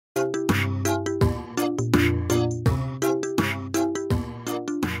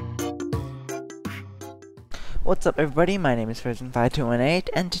What's up everybody, my name is Frozen5218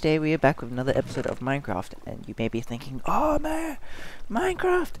 and today we are back with another episode of Minecraft. And you may be thinking, oh man,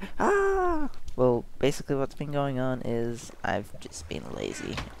 Minecraft, ah! Well, basically what's been going on is I've just been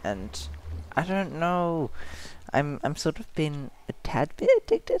lazy and I don't know, I'm sort of been a tad bit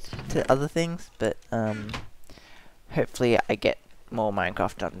addicted to other things, but hopefully I get more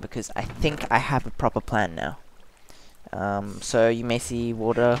Minecraft done because I think I have a proper plan now. So you may see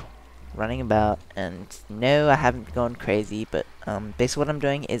water running about, and no, I haven't gone crazy, but basically what I'm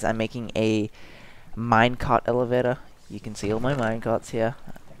doing is I'm making a minecart elevator. You can see all my minecarts here,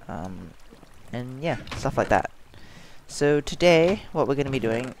 and yeah, stuff like that. So today, what we're going to be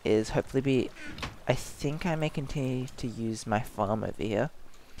doing is hopefully I think I may continue to use my farm over here,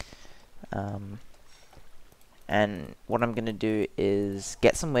 and what I'm going to do is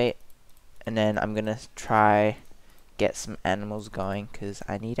get some weight, and then I'm going to try get some animals going, because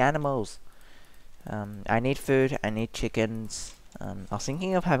I need animals. I need food, I need chickens. I was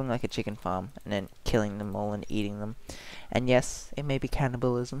thinking of having like a chicken farm and then killing them all and eating them. And yes, it may be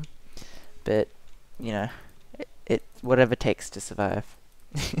cannibalism, but you know, it whatever it takes to survive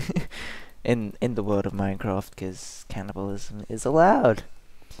in the world of Minecraft, because cannibalism is allowed.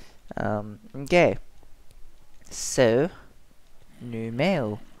 Okay, so new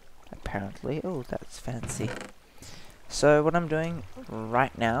mail apparently. Oh, that's fancy. So what I'm doing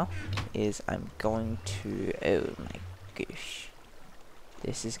right now is I'm going to, oh my gosh,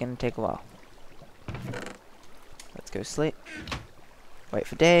 this is going to take a while. Let's go sleep, wait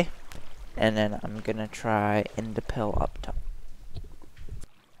for day, and then I'm going to try end the pearl up top.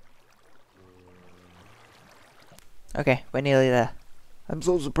 Okay, we're nearly there. I'm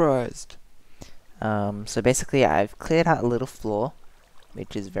so surprised. So basically I've cleared out a little floor,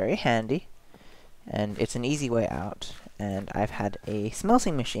 which is very handy. And it's an easy way out, and I've had a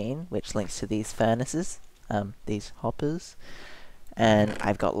smelting machine which links to these furnaces, these hoppers, and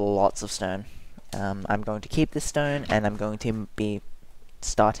I've got lots of stone. I'm going to keep this stone, and I'm going to be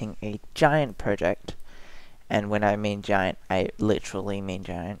starting a giant project, and when I mean giant, I literally mean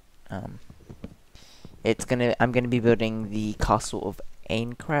giant. I'm gonna be building the castle of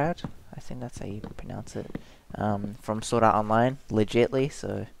Aincrad, I think that's how you pronounce it, from Sword Art Online, legitly,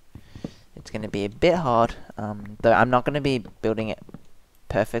 so it's going to be a bit hard, though I'm not going to be building it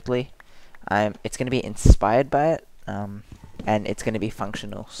perfectly. It's going to be inspired by it, and it's going to be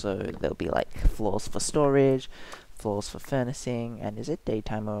functional, so there'll be like floors for storage, floors for furnacing, and is it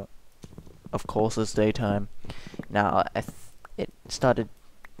daytime or... Of course it's daytime. Now, it started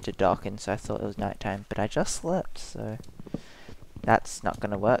to darken, so I thought it was nighttime, but I just slept, so that's not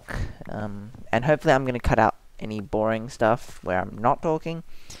going to work. And hopefully I'm going to cut out any boring stuff where I'm not talking.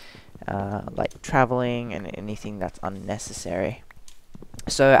 Like traveling and anything that's unnecessary.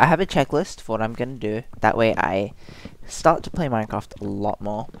 So I have a checklist for what I'm going to do. That way I start to play Minecraft a lot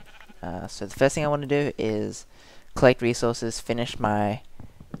more. So the first thing I want to do is collect resources, finish my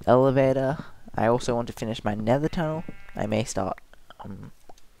elevator. I also want to finish my nether tunnel. I may start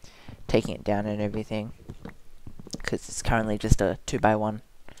taking it down and everything, because it's currently just a 2x1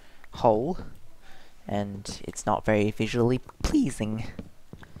 hole and it's not very visually pleasing.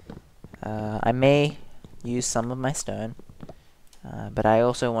 I may use some of my stone, but I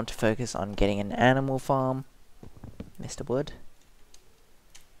also want to focus on getting an animal farm. Mr. Wood.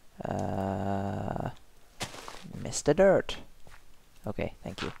 Mr. Dirt. Okay,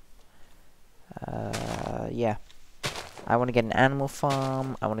 thank you. Yeah. I want to get an animal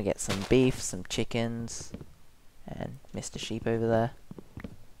farm, I want to get some beef, some chickens, and Mr. Sheep over there.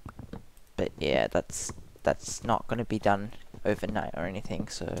 But yeah, that's not going to be done overnight or anything,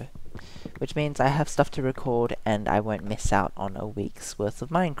 so... Which means I have stuff to record and I won't miss out on a week's worth of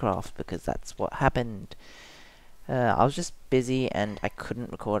Minecraft, because that's what happened. I was just busy and I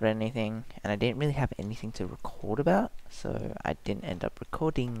couldn't record anything, and I didn't really have anything to record about, so I didn't end up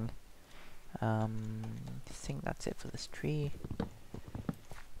recording. I think that's it for this tree.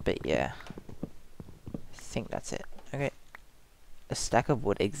 But yeah, I think that's it. Okay, a stack of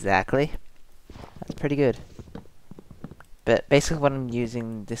wood exactly. That's pretty good. But basically what I'm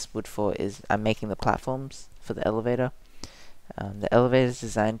using this wood for is I'm making the platforms for the elevator. The elevator is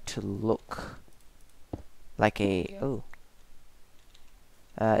designed to look like a... oh.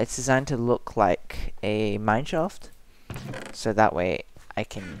 It's designed to look like a mineshaft, so that way I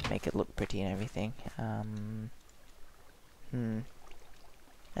can make it look pretty and everything.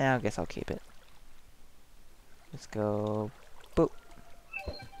 Yeah, I guess I'll keep it. Let's go... boop.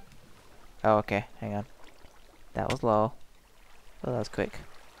 Oh, okay, hang on. That was low. Oh, that was quick.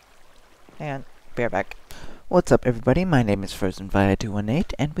 Hang on, be right back. What's up everybody, my name is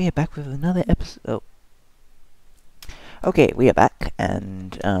Frozen5218, and we are back with another episode... oh. Okay, we are back,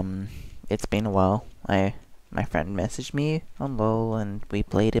 and it's been a while. My friend messaged me on LOL, and we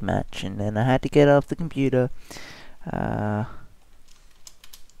played a match, and then I had to get off the computer, uh,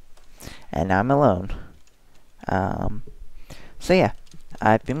 and I'm alone. So yeah,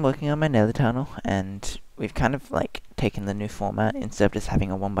 I've been working on my nether tunnel, and we've kind of like taken the new format. Instead of just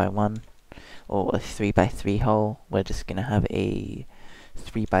having a 1x1 or a 3x3 hole, we're just gonna have a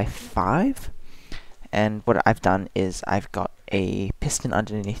 3x5. And what I've done is I've got a piston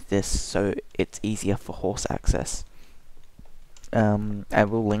underneath this so it's easier for horse access. I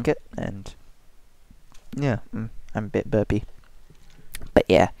will link it, and yeah, I'm a bit burpy. But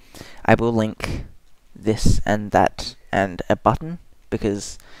yeah, I will link this and that and a button,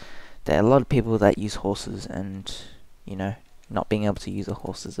 because there are a lot of people that use horses, and you know, not being able to use a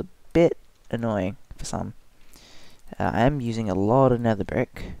horse is a bit annoying for some. I am using a lot of nether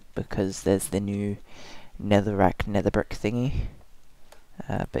brick because there's the new netherrack nether brick thingy.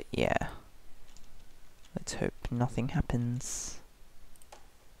 But yeah, let's hope nothing happens.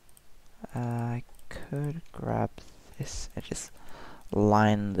 I could grab this and just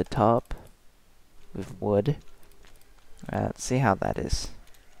line the top with wood. Let's see how that is.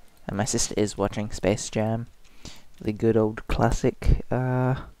 And my sister is watching Space Jam, the good old classic.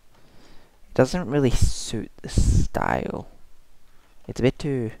 It doesn't really suit the style. It's a bit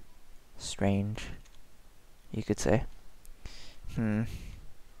too strange, you could say. I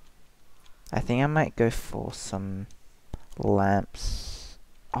think I might go for some lamps.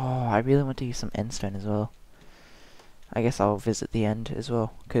 Oh, I really want to use some endstone as well. I guess I'll visit the end as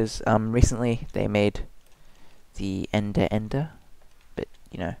well, because recently they made the Ender, but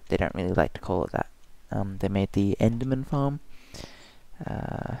you know, they don't really like to call it that. They made the Enderman farm.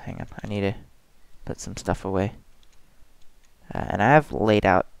 Hang on, I need to put some stuff away. And I have laid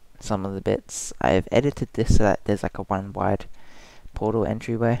out some of the bits. I've edited this so that there's like a one wide portal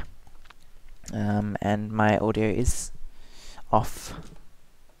entryway. And my audio is off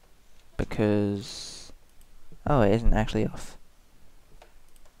because... oh, it isn't actually off.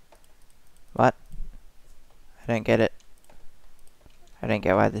 What? I don't get it. I don't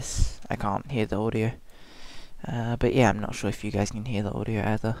get why I can't hear the audio. But yeah, I'm not sure if you guys can hear the audio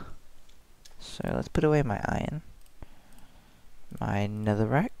either. So let's put away my iron. My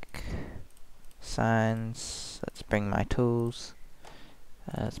netherrack. Signs. Let's bring my tools.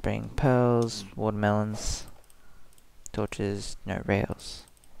 Let's bring pearls, watermelons, torches, no rails.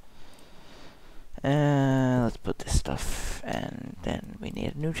 Let's put this stuff, and then we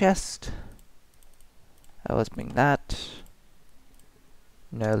need a new chest. Let's bring that.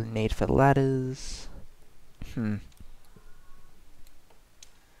 No need for ladders.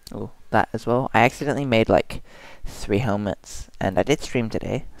 Oh, that as well. I accidentally made like 3 helmets, and I did stream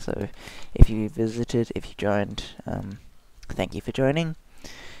today, so if you visited, if you joined, thank you for joining.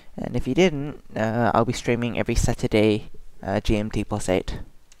 And if you didn't, I'll be streaming every Saturday, GMT +8.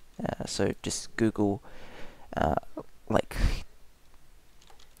 So just Google, like,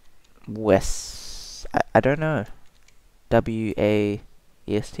 I don't know,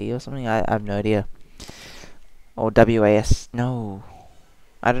 WAEST or something, I have no idea. Or WAS, no,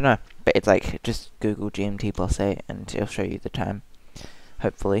 I don't know. But it's like, just Google GMT +8 and it'll show you the time,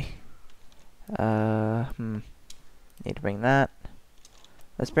 hopefully. Need to bring that.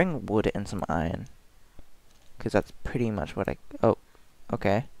 Let's bring wood and some iron, because that's pretty much what oh,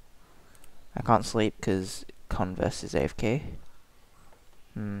 okay. I can't sleep because Converse is AFK.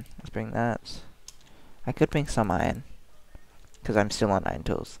 Let's bring that. I could bring some iron, because I'm still on iron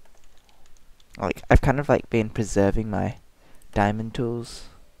tools. Like, I've kind of like been preserving my diamond tools.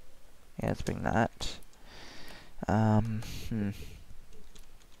 Yeah, let's bring that. Let's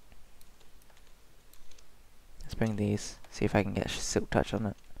bring these, see if I can get silk touch on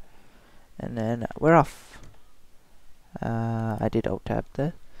it. And then we're off. I did alt tab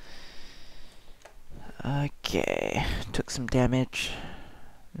there. Okay, took some damage.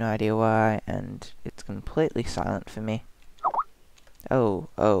 No idea why, and it's completely silent for me. Oh,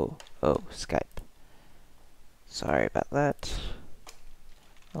 Skype. Sorry about that.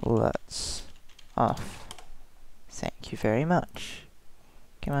 Let's off. Thank you very much.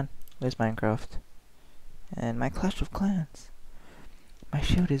 Come on, where's Minecraft? And my Clash of Clans. My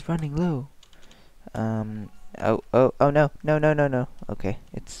shield is running low. Oh no. Okay,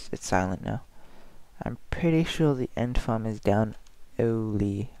 it's silent now. I'm pretty sure the end farm is down.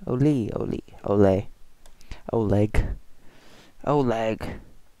 Oleg. I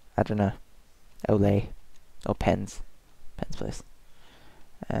don't know. Ole. Or Pens place.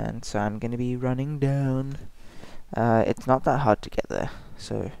 And so I'm gonna be running down. It's not that hard to get there,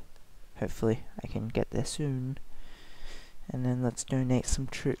 so hopefully I can get there soon. And then let's donate some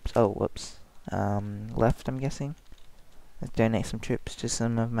troops. Oh, whoops. Left, I'm guessing. Let's donate some troops to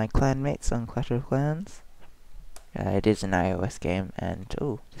some of my clanmates on Clash of Clans. It is an iOS game, and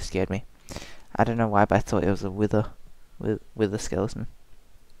oh, this scared me. I don't know why, but I thought it was a wither skeleton.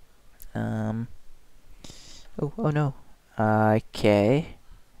 Oh no. Okay.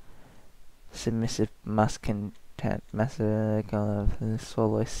 Submissive must content massacre of the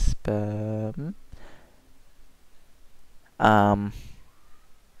swallow sperm.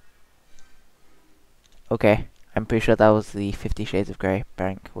 Okay, I'm pretty sure that was the 50 Shades of Grey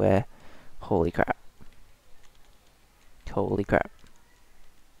prank where, holy crap. Holy crap.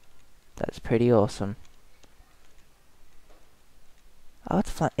 That's pretty awesome. Oh,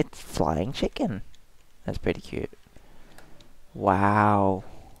 it's flying chicken. That's pretty cute. Wow.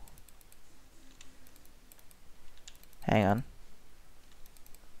 Hang on.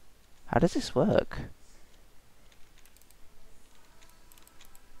 How does this work?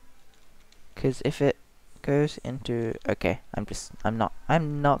 Because if it goes into... Okay, I'm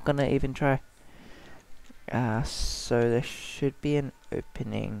not gonna even try. So there should be an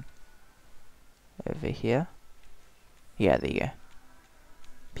opening over here. Yeah, there you go.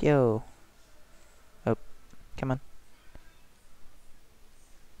 Pew. Oh, come on.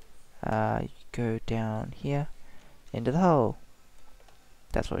 You go down here into the hole.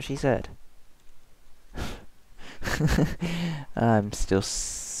 That's what she said. I'm still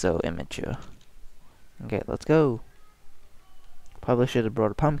so immature. Okay, let's go. Probably should have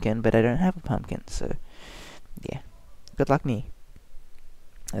brought a pumpkin, but I don't have a pumpkin, so yeah. Good luck me.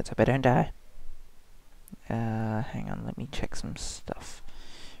 Let's hope I don't die. Hang on, let me check some stuff.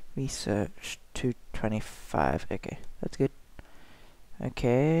 Research 225. Okay, that's good.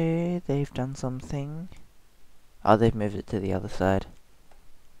 Okay, they've done something. Oh, they've moved it to the other side.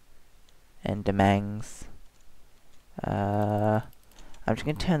 And demangs. I'm just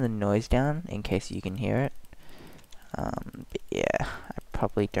gonna turn the noise down in case you can hear it. But yeah, I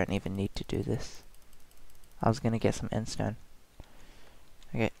probably don't even need to do this. I was gonna get some endstone.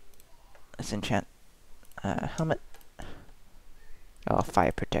 Okay, let's enchant. Helmet. Oh,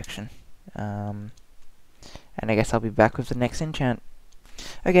 fire protection. And I guess I'll be back with the next enchant.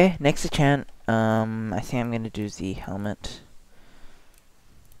 Okay, next enchant. I think I'm gonna do the helmet.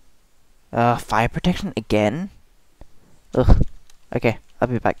 Fire protection again? Ugh. Okay, I'll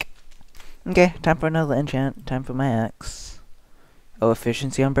be back. Okay, time for another enchant. Time for my axe. Oh,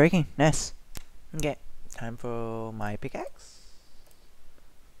 efficiency on breaking. Nice. Okay, time for my pickaxe.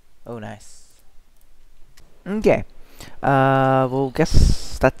 Oh, nice. Okay. Well,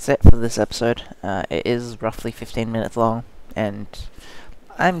 guess that's it for this episode. It is roughly 15 minutes long, and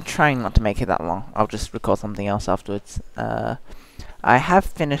I'm trying not to make it that long. I'll just record something else afterwards. I have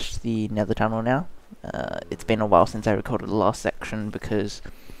finished the nether tunnel now. It's been a while since I recorded the last section because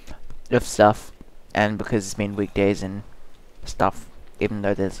of stuff, and because it's been weekdays and stuff, even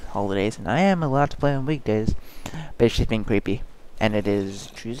though there's holidays, and I am allowed to play on weekdays, but it's just been creepy. And it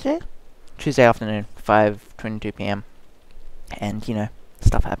is Tuesday afternoon, 5:22 p.m. and you know,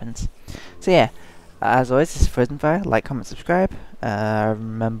 stuff happens. So yeah, as always, this is Frozen Fire. Like, comment, subscribe.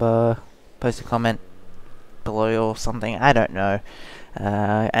 Remember, post a comment below or something, I don't know.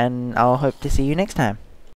 And I'll hope to see you next time.